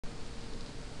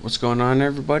What's going on,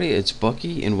 everybody? It's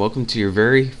Bucky and welcome to your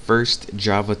very first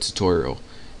Java tutorial.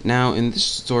 Now in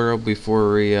this tutorial,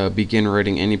 before we begin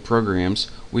writing any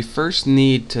programs, we first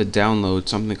need to download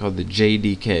something called the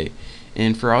JDK.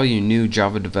 And for all you new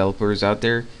Java developers out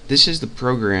there, this is the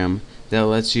program that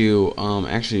lets you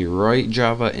actually write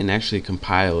Java and actually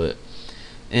compile it.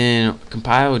 And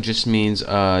compile just means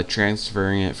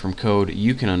transferring it from code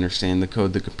you can understand, the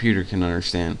code the computer can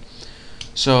understand.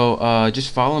 So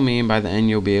just follow me, and by the end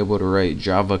you'll be able to write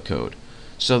Java code.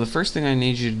 So the first thing I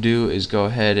need you to do is go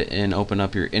ahead and open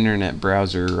up your internet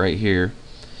browser right here.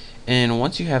 And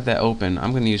once you have that open,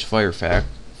 I'm going to use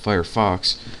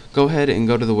Firefox. Go ahead and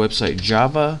go to the website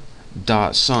java.sun.com.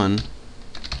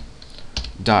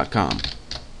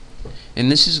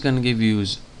 And this is going to give you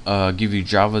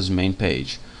Java's main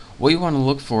page. What you want to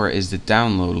look for is the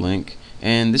download link,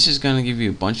 and this is going to give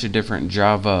you a bunch of different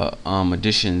Java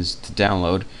editions to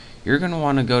download. You're going to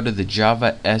want to go to the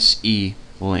Java SE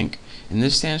link, and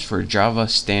this stands for Java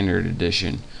Standard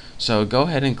Edition. So go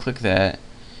ahead and click that,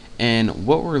 and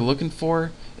what we're looking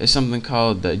for is something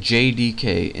called the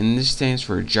JDK, and this stands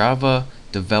for Java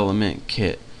Development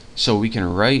Kit, so we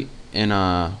can write and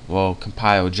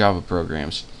compile Java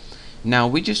programs. Now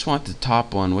we just want the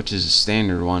top one, which is a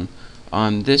standard one.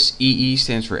 This EE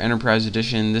stands for Enterprise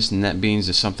Edition. This NetBeans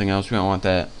is something else. We don't want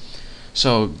that.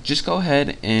 So just go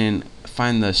ahead and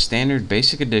find the standard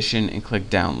basic edition and click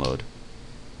download.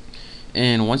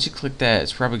 And once you click that,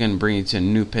 it's probably going to bring you to a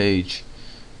new page.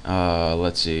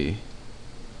 Let's see.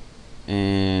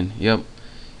 And yep.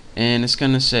 And it's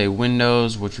going to say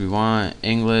Windows, which we want,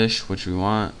 English, which we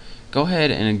want. Go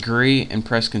ahead and agree and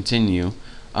press continue.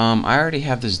 I already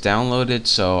have this downloaded,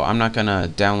 so I'm not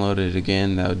gonna download it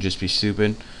again. That would just be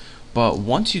stupid. But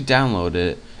once you download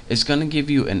it, it's gonna give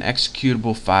you an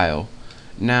executable file.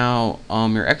 Now,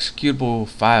 your executable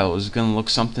file is gonna look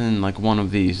something like one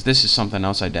of these. This is something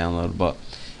else I downloaded, but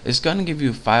it's gonna give you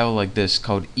a file like this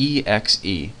called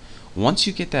exe. Once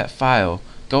you get that file,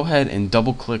 go ahead and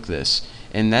double click this,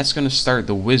 and that's gonna start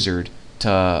the wizard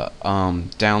to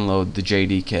download the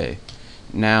JDK.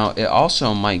 Now it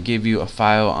also might give you a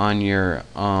file on your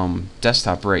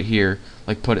desktop right here,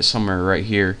 like put it somewhere right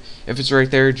here. If it's right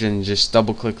there, then just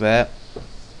double click that,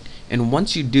 and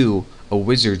once you do, a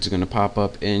wizard's gonna pop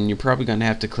up, and you're probably gonna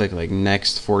have to click like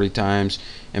next 40 times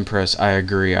and press I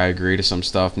agree to some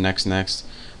stuff, next.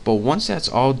 But once that's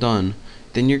all done,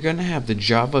 then you're gonna have the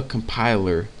Java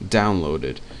compiler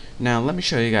downloaded. Now let me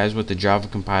show you guys what the Java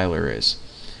compiler is.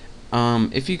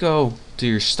 If you go to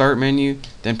your start menu,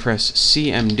 then press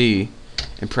CMD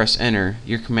and press enter,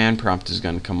 your command prompt is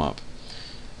going to come up.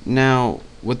 Now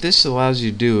what this allows you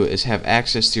to do is have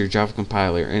access to your Java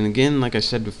compiler, and again, like I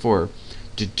said before,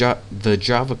 the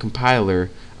Java compiler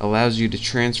allows you to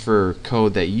transfer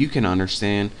code that you can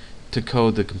understand to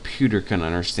code the computer can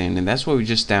understand, and that's what we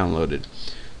just downloaded.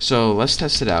 So let's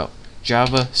test it out.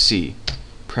 Java C,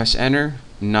 press enter,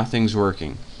 nothing's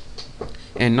working.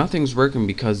 And nothing's working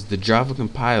because the Java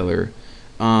compiler,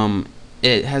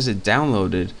 it has it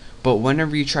downloaded, but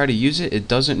whenever you try to use it, it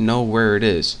doesn't know where it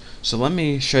is. So let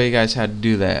me show you guys how to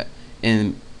do that.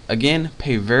 And again,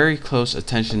 pay very close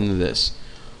attention to this.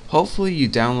 Hopefully you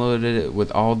downloaded it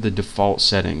with all the default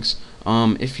settings.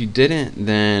 If you didn't,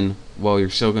 then well, you're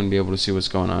still going to be able to see what's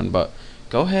going on. But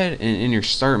go ahead and in your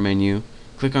start menu,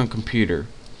 click on computer.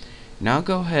 Now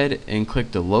go ahead and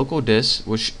click the local disk,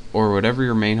 or whatever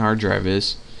your main hard drive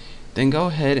is. Then go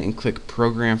ahead and click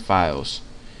program files.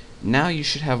 Now you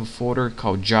should have a folder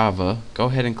called Java. Go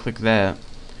ahead and click that.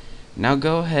 Now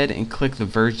go ahead and click the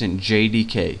version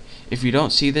JDK. If you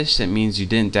don't see this, it means you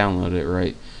didn't download it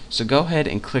right. So go ahead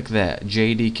and click that,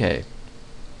 JDK.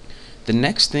 The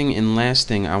next thing and last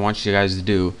thing I want you guys to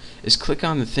do is click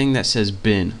on the thing that says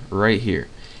bin right here.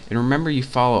 And remember, you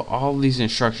follow all these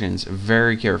instructions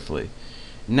very carefully.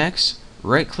 Next,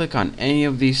 right click on any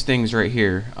of these things right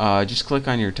here. Just click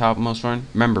on your topmost one.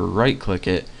 Remember, right click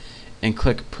it and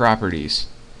click properties.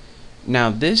 Now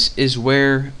this is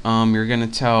where you're going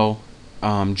to tell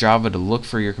Java to look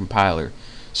for your compiler.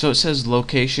 So it says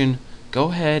location.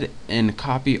 Go ahead and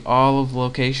copy all of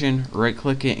location, right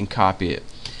click it and copy it.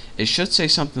 It should say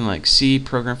something like C,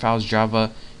 program files,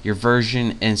 Java, your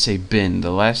version, and say bin, the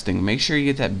last thing. Make sure you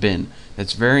get that bin.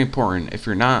 That's very important. If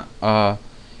you're not,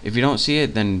 if you don't see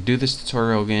it, then do this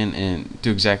tutorial again and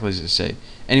do exactly as it say.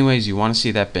 Anyways, you want to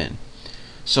see that bin.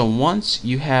 So once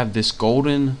you have this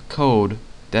golden code,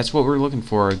 that's what we're looking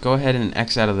for. Go ahead and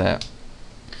X out of that.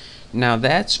 Now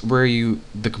that's where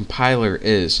the compiler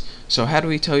is. So how do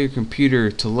we tell your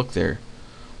computer to look there?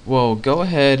 Well, go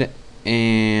ahead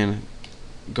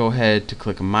to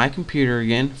click My Computer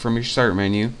again from your start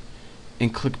menu,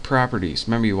 and click properties.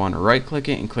 Remember, you want to right click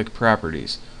it and click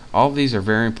properties. All of these are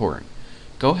very important.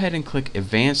 Go ahead and click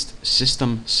advanced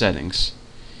system settings,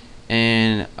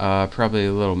 and probably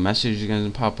a little message is going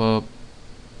to pop up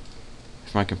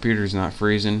if my computer is not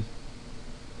freezing,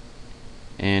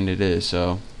 and it is.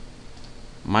 So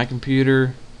my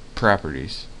computer,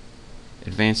 properties,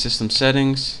 advanced system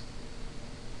settings,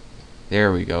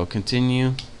 there we go,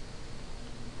 continue,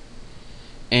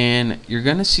 and you're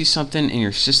gonna see something in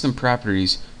your system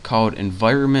properties called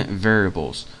environment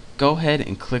variables. Go ahead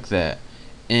and click that,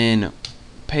 and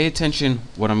pay attention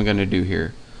what I'm gonna do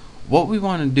here. What we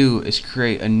want to do is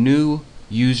create a new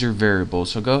user variable,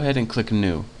 so go ahead and click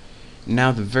new.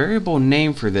 Now the variable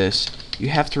name for this, you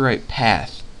have to write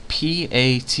path,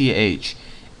 P-A-T-H,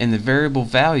 and the variable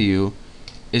value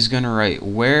is going to write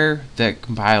where that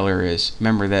compiler is.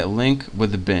 Remember that link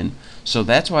with the bin. So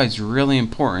that's why it's really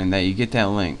important that you get that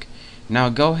link. Now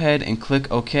go ahead and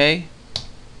click OK,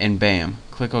 and bam,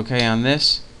 click OK on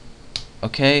this,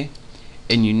 OK,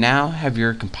 and you now have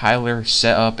your compiler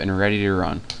set up and ready to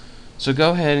run. So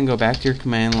go ahead and go back to your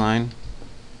command line,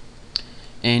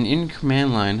 and in your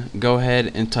command line go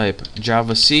ahead and type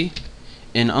javac,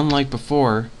 and unlike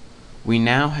before, we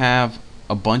now have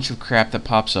a bunch of crap that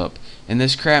pops up, and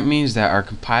this crap means that our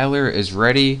compiler is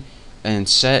ready and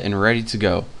set and ready to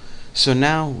go. So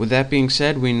now, with that being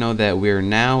said, we know that we are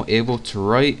now able to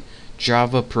write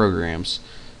Java programs.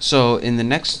 So in the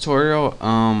next tutorial,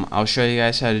 I'll show you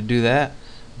guys how to do that,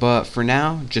 but for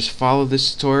now, just follow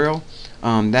this tutorial.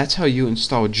 That's how you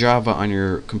install Java on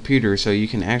your computer, so you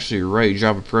can actually write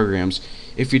Java programs.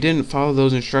 If you didn't follow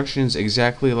those instructions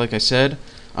exactly like I said,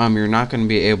 you're not going to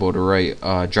be able to write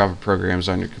Java programs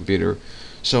on your computer.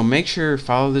 So make sure to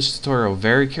follow this tutorial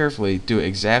very carefully, do it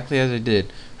exactly as I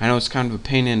did. I know it's kind of a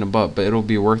pain in the butt, but it'll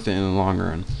be worth it in the long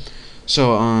run.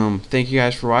 So thank you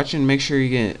guys for watching. Make sure you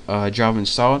get Java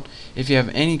installed. If you have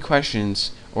any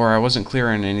questions or I wasn't clear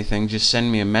on anything, just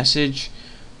send me a message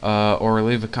or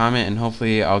leave a comment, and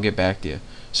hopefully I'll get back to you.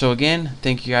 So again,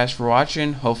 thank you guys for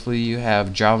watching. Hopefully you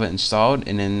have Java installed,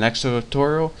 and in the next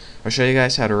tutorial I'll show you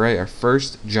guys how to write our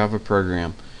first Java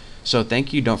program. So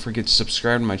thank you, don't forget to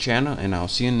subscribe to my channel, and I'll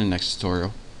see you in the next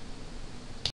tutorial.